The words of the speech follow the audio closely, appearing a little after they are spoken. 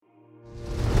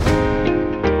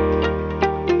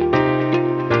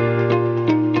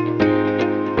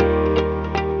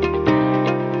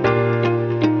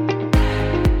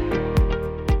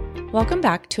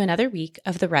Welcome back to another week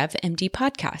of the Rev MD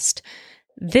podcast.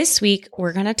 This week,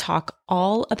 we're going to talk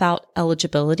all about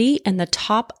eligibility and the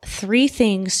top 3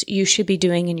 things you should be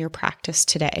doing in your practice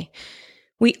today.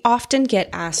 We often get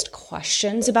asked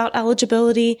questions about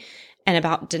eligibility and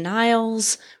about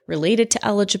denials related to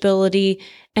eligibility,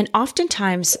 and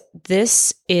oftentimes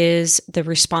this is the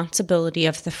responsibility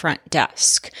of the front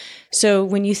desk. So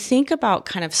when you think about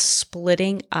kind of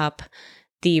splitting up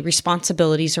the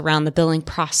responsibilities around the billing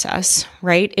process,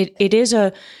 right? It is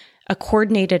a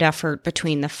coordinated effort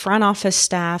between the front office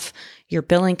staff, your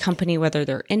billing company, whether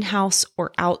they're in-house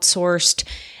or outsourced,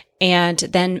 and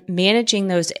then managing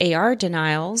those AR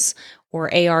denials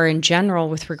or AR in general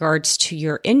with regards to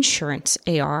your insurance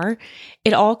AR.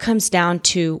 It all comes down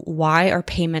to why are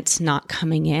payments not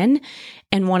coming in?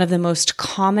 And one of the most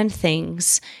common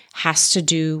things has to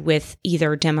do with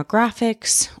either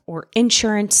demographics or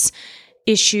insurance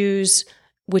issues,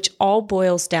 which all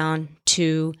boils down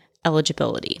to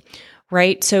eligibility,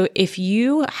 right? So if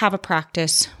you have a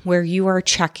practice where you are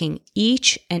checking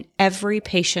each and every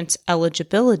patient's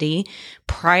eligibility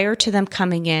prior to them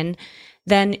coming in,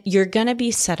 then you're going to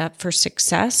be set up for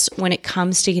success when it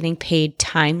comes to getting paid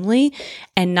timely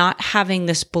and not having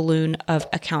this balloon of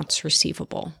accounts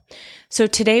receivable. So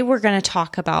today we're going to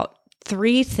talk about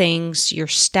 3 things your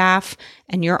staff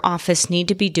and your office need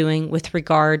to be doing with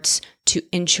regards to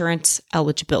insurance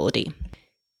eligibility.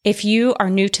 If you are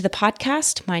new to the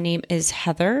podcast, my name is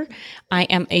Heather. I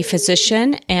am a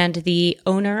physician and the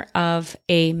owner of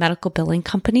a medical billing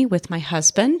company with my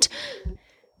husband.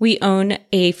 We own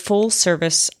a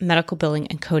full-service medical billing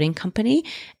and coding company,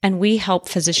 and we help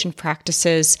physician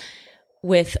practices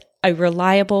with a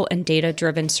reliable and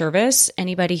data-driven service.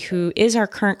 Anybody who is our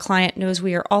current client knows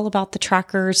we are all about the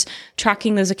trackers,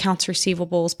 tracking those accounts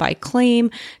receivables by claim,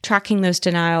 tracking those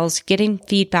denials, getting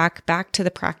feedback back to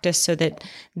the practice so that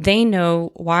they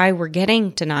know why we're getting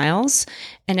denials.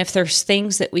 And if there's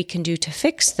things that we can do to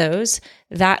fix those,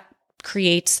 that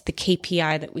creates the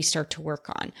KPI that we start to work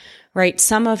on, right?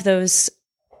 Some of those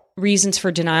reasons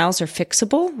for denials are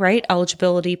fixable, right?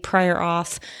 Eligibility, prior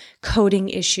auth, coding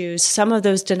issues. Some of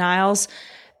those denials,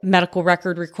 medical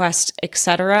record requests,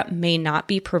 etc., may not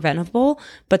be preventable,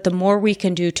 but the more we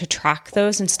can do to track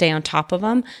those and stay on top of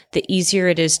them, the easier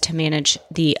it is to manage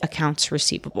the accounts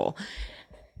receivable.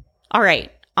 All right,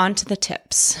 on to the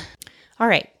tips. All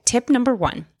right, tip number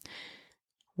 1.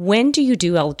 When do you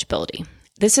do eligibility?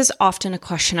 This is often a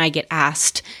question I get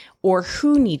asked, or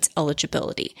who needs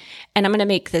eligibility? And I'm going to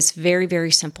make this very,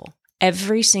 very simple.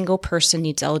 Every single person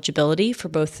needs eligibility for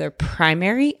both their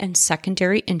primary and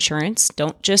secondary insurance.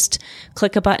 Don't just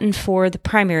click a button for the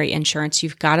primary insurance.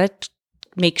 You've got to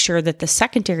make sure that the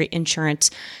secondary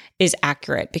insurance is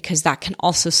accurate because that can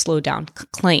also slow down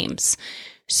claims.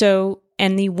 So,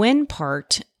 and the when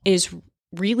part is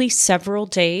really several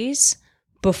days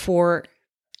before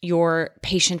your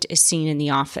patient is seen in the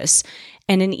office.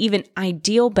 And an even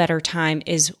ideal better time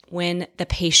is when the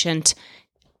patient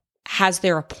has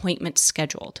their appointment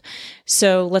scheduled.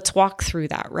 So let's walk through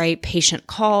that, right? Patient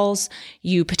calls,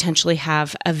 you potentially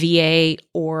have a VA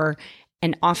or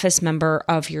an office member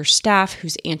of your staff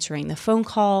who's answering the phone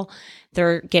call.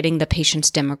 They're getting the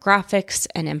patient's demographics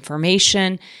and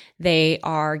information. They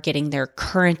are getting their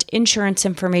current insurance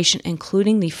information,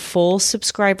 including the full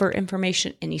subscriber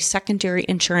information, any secondary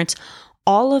insurance.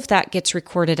 All of that gets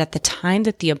recorded at the time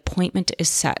that the appointment is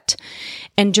set.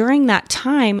 And during that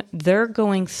time, they're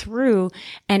going through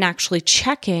and actually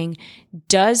checking,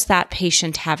 does that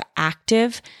patient have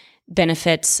active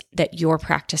benefits that your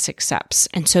practice accepts?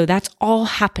 And so that's all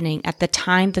happening at the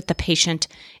time that the patient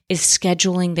is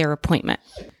scheduling their appointment.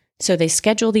 So they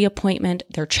schedule the appointment,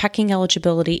 they're checking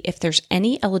eligibility. If there's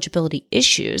any eligibility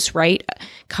issues, right?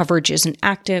 Coverage isn't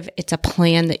active, it's a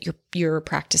plan that your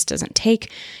practice doesn't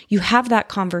take. You have that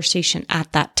conversation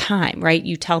at that time, right?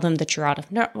 You tell them that you're out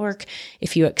of network.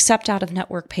 If you accept out of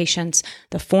network patients,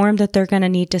 the form that they're going to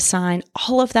need to sign,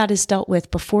 all of that is dealt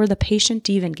with before the patient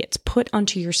even gets put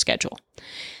onto your schedule.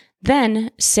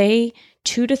 Then say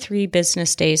 2 to 3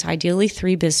 business days, ideally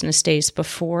 3 business days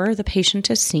before the patient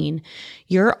is seen,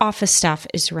 your office staff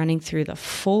is running through the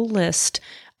full list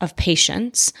of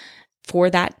patients for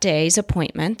that day's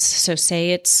appointments. So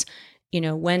say it's,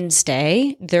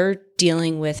 Wednesday, they're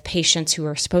dealing with patients who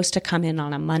are supposed to come in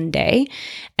on a Monday.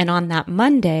 And on that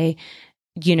Monday,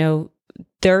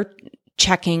 they're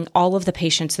checking all of the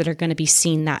patients that are going to be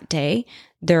seen that day.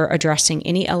 They're addressing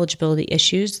any eligibility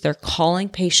issues. They're calling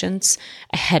patients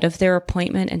ahead of their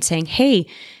appointment and saying, hey,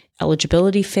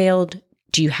 eligibility failed.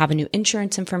 Do you have a new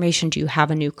insurance information? Do you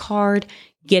have a new card?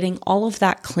 getting all of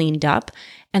that cleaned up.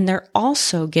 And they're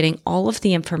also getting all of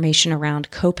the information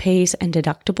around copays and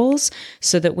deductibles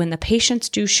so that when the patients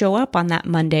do show up on that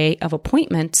Monday of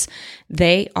appointments,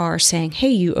 they are saying, hey,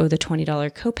 you owe the $20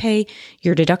 copay.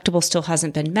 Your deductible still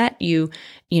hasn't been met. You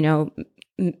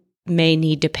may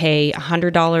need to pay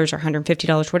 $100 or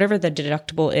 $150, whatever the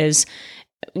deductible is,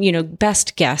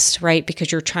 best guess, right?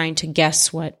 Because you're trying to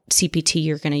guess what CPT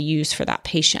you're going to use for that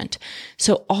patient.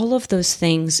 So all of those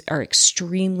things are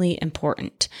extremely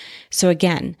important. So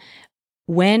again,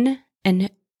 when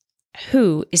and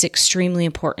who is extremely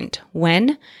important.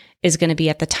 When is going to be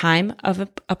at the time of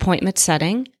appointment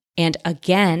setting, and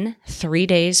again, 3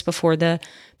 days before the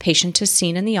patient is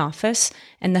seen in the office.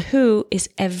 And the who is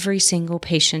every single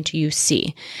patient you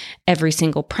see, every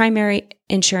single primary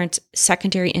insurance,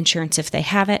 secondary insurance if they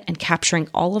have it, and capturing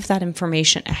all of that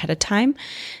information ahead of time.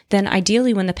 Then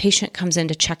ideally, when the patient comes in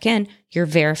to check in, you're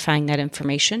verifying that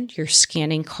information. You're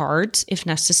scanning cards if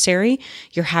necessary.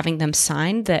 You're having them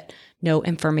sign that no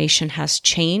information has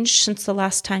changed since the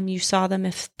last time you saw them,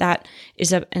 if that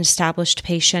is an established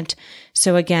patient.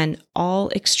 So again, all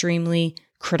extremely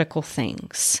critical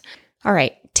things. All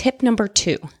right, tip number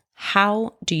 2,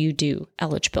 how do you do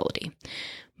eligibility?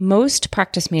 Most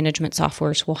practice management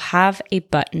softwares will have a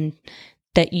button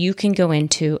that you can go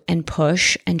into and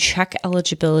push and check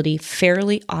eligibility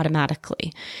fairly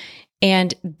automatically.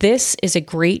 And this is a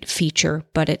great feature,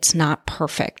 but it's not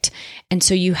perfect. And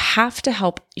so you have to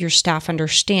help your staff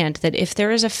understand that if there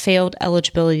is a failed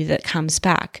eligibility that comes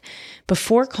back,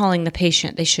 before calling the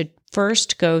patient, they should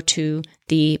first go to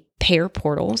the payer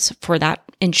portals for that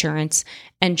insurance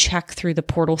and check through the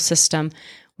portal system.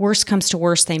 Worst comes to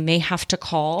worst, they may have to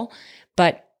call,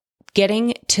 but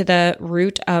getting to the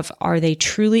root of are they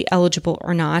truly eligible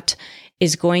or not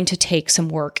is going to take some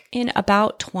work in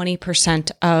about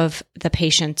 20% of the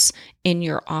patients in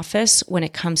your office when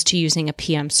it comes to using a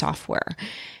PM software.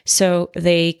 So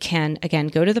they can, again,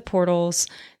 go to the portals,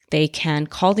 they can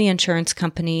call the insurance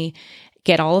company,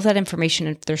 get all of that information.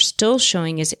 If they're still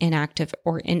showing as inactive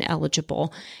or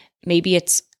ineligible, maybe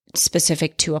it's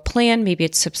specific to a plan, maybe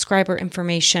it's subscriber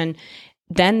information,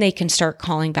 then they can start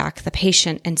calling back the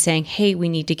patient and saying, hey, we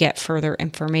need to get further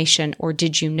information, or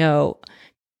did you know ...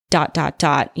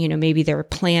 maybe their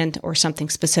plan or something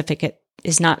specific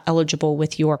is not eligible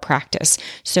with your practice.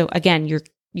 So again,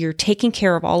 you're taking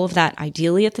care of all of that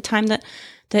ideally at the time that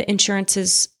the insurance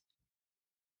is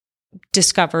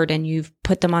discovered and you've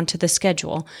put them onto the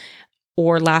schedule.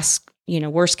 Or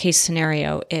worst case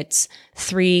scenario, it's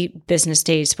 3 business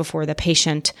days before the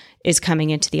patient is coming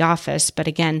into the office. But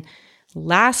again,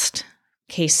 last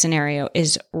case scenario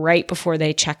is right before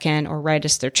they check in or right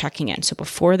as they're checking in. So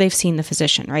before they've seen the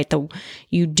physician, right?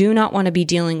 You do not want to be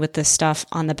dealing with this stuff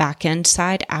on the back end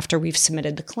side after we've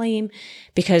submitted the claim,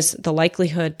 because the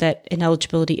likelihood that an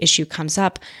eligibility issue comes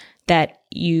up that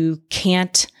you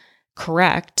can't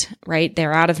correct, right?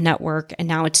 They're out of network and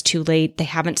now it's too late. They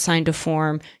haven't signed a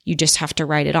form. You just have to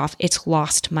write it off. It's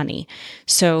lost money.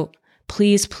 So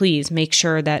please make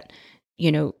sure that,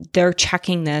 they're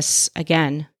checking this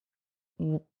again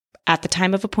at the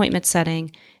time of appointment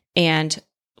setting, and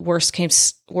worst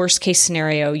case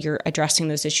scenario, you're addressing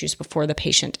those issues before the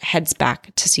patient heads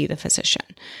back to see the physician.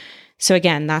 So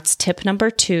again, that's tip number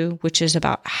 2, which is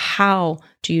about how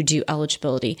do you do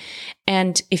eligibility.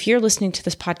 And if you're listening to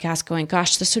this podcast going,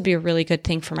 gosh, this would be a really good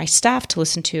thing for my staff to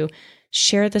listen to,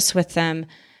 share this with them,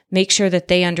 make sure that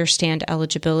they understand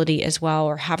eligibility as well,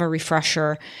 or have a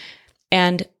refresher.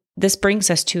 And this brings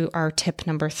us to our tip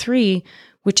number 3,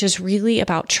 which is really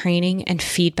about training and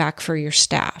feedback for your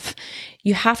staff.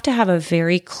 You have to have a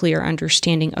very clear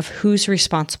understanding of who's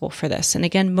responsible for this. And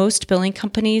again, most billing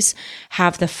companies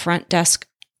have the front desk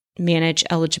manage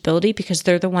eligibility because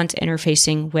they're the ones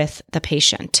interfacing with the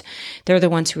patient. They're the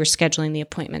ones who are scheduling the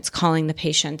appointments, calling the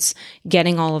patients,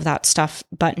 getting all of that stuff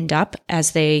buttoned up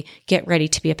as they get ready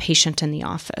to be a patient in the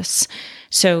office.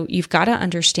 So you've got to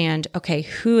understand, okay,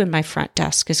 who in my front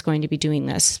desk is going to be doing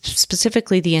this,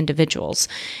 specifically the individuals.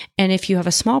 And if you have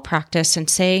a small practice and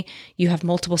say you have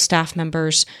multiple staff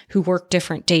members who work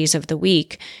different days of the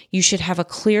week, you should have a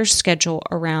clear schedule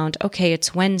around, okay,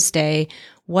 it's Wednesday,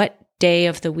 what day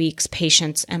of the week's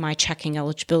patients am I checking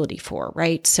eligibility for,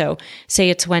 right? So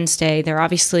say it's Wednesday, they're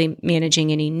obviously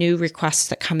managing any new requests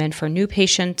that come in for new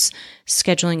patients,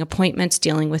 scheduling appointments,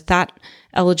 dealing with that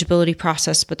eligibility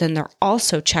process, but then they're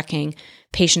also checking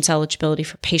patients' eligibility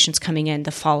for patients coming in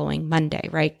the following Monday,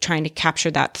 right? Trying to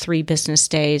capture that 3 business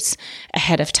days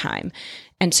ahead of time.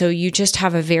 And so you just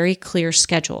have a very clear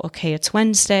schedule. Okay, it's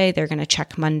Wednesday. They're going to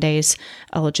check Monday's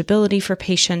eligibility for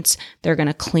patients. They're going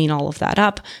to clean all of that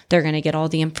up. They're going to get all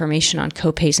the information on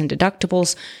copays and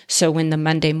deductibles. So when the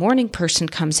Monday morning person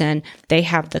comes in, they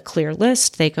have the clear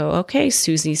list. They go, okay,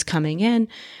 Susie's coming in.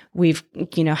 We've,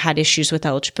 had issues with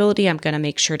eligibility. I'm going to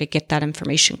make sure to get that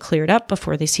information cleared up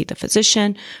before they see the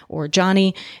physician. Or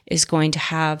Johnny is going to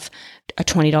have a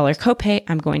 $20 copay.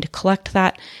 I'm going to collect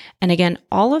that. And again,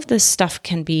 all of this stuff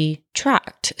can be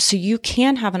tracked. So you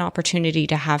can have an opportunity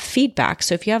to have feedback.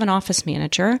 So if you have an office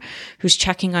manager who's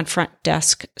checking on front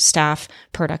desk staff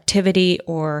productivity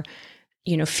or,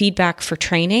 feedback for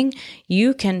training,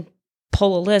 you can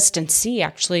pull a list and see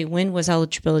actually when was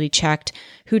eligibility checked,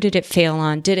 who did it fail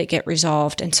on, did it get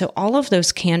resolved? And so all of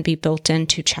those can be built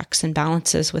into checks and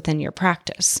balances within your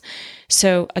practice.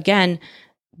 So again,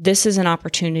 this is an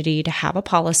opportunity to have a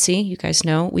policy. You guys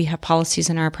know we have policies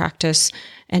in our practice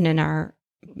and in our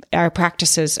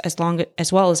practices as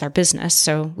well as our business.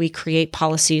 So we create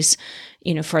policies,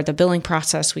 for the billing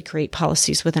process. We create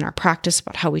policies within our practice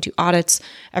about how we do audits.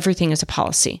 Everything is a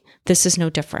policy. This is no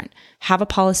different. Have a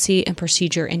policy and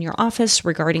procedure in your office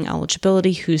regarding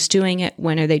eligibility, who's doing it,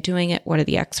 when are they doing it, what are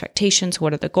the expectations,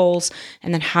 what are the goals,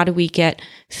 and then how do we get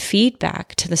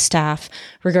feedback to the staff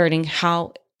regarding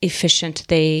how efficient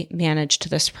they managed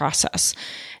this process.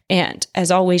 And as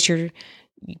always, your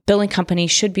billing company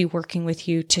should be working with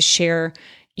you to share,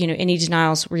 any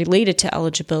denials related to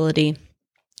eligibility.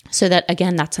 So that,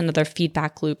 again, that's another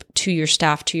feedback loop to your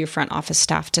staff, to your front office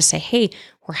staff to say, hey,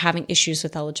 we're having issues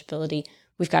with eligibility.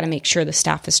 We've got to make sure the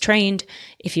staff is trained.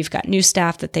 If you've got new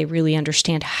staff, that they really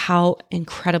understand how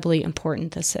incredibly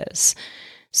important this is.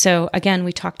 So again,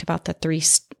 we talked about the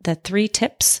three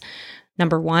tips.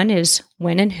 Number 1 is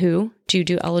when and who do you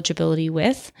do eligibility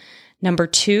with? Number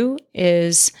 2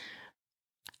 is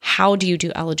how do you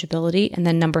do eligibility? And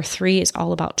then number 3 is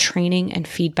all about training and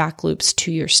feedback loops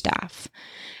to your staff.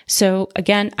 So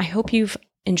again, I hope you've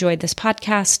enjoyed this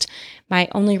podcast. My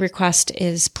only request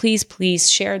is please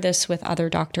share this with other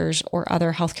doctors or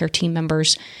other healthcare team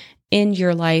members in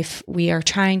your life. We are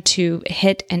trying to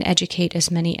hit and educate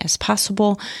as many as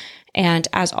possible. And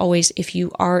as always, if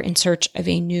you are in search of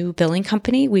a new billing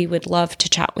company, we would love to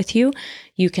chat with you.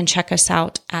 You can check us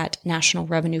out at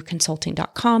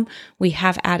nationalrevenueconsulting.com. We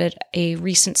have added a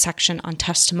recent section on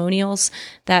testimonials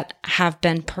that have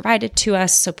been provided to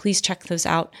us. So please check those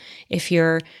out. If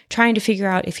you're trying to figure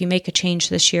out if you make a change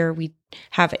this year, we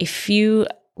have a few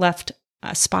left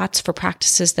spots for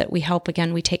practices that we help.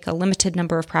 Again, we take a limited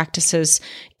number of practices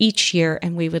each year,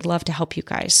 and we would love to help you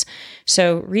guys.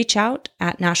 So reach out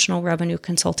at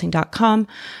nationalrevenueconsulting.com,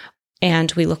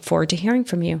 and we look forward to hearing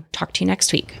from you. Talk to you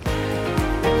next week.